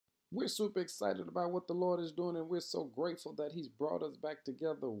We're super excited about what the Lord is doing, and we're so grateful that He's brought us back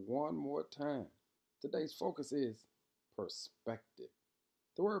together one more time. Today's focus is perspective.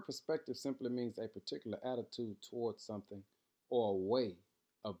 The word perspective simply means a particular attitude towards something or a way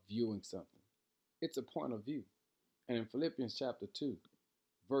of viewing something. It's a point of view. And in Philippians chapter 2,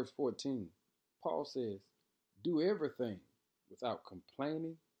 verse 14, Paul says, do everything without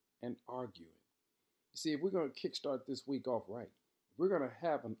complaining and arguing. You see, if we're going to kickstart this week off right, if we're going to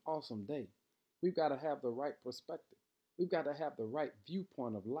have an awesome day, we've got to have the right perspective. We've got to have the right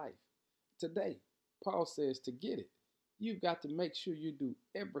viewpoint of life. Today, Paul says to get it, you've got to make sure you do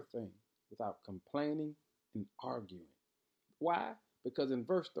everything without complaining and arguing. Why? Because in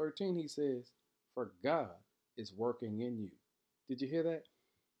verse 13 he says, for God is working in you. Did you hear that?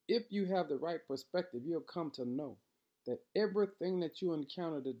 If you have the right perspective, you'll come to know that everything that you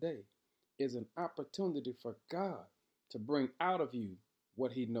encounter today is an opportunity for God to bring out of you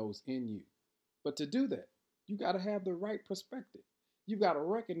what He knows in you. But to do that, you got to have the right perspective. You've got to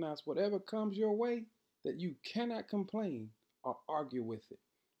recognize whatever comes your way, that you cannot complain or argue with it.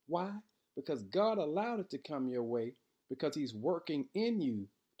 Why? Because God allowed it to come your way, because He's working in you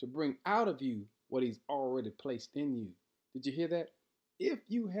to bring out of you what He's already placed in you. Did you hear that? If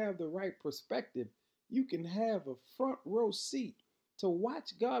you have the right perspective, you can have a front row seat to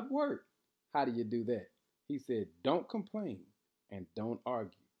watch God work. How do you do that? He said, don't complain and don't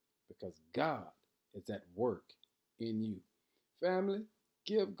argue, because God is at work in you. Family,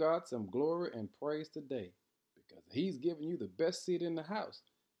 give God some glory and praise today, because He's given you the best seat in the house.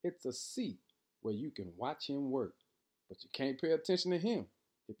 It's a seat where you can watch Him work, but you can't pay attention to Him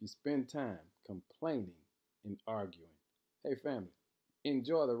if you spend time complaining and arguing. Hey family,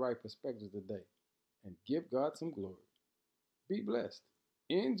 enjoy the right perspective today and give God some glory. Be blessed.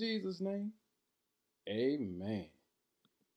 In Jesus' name, amen.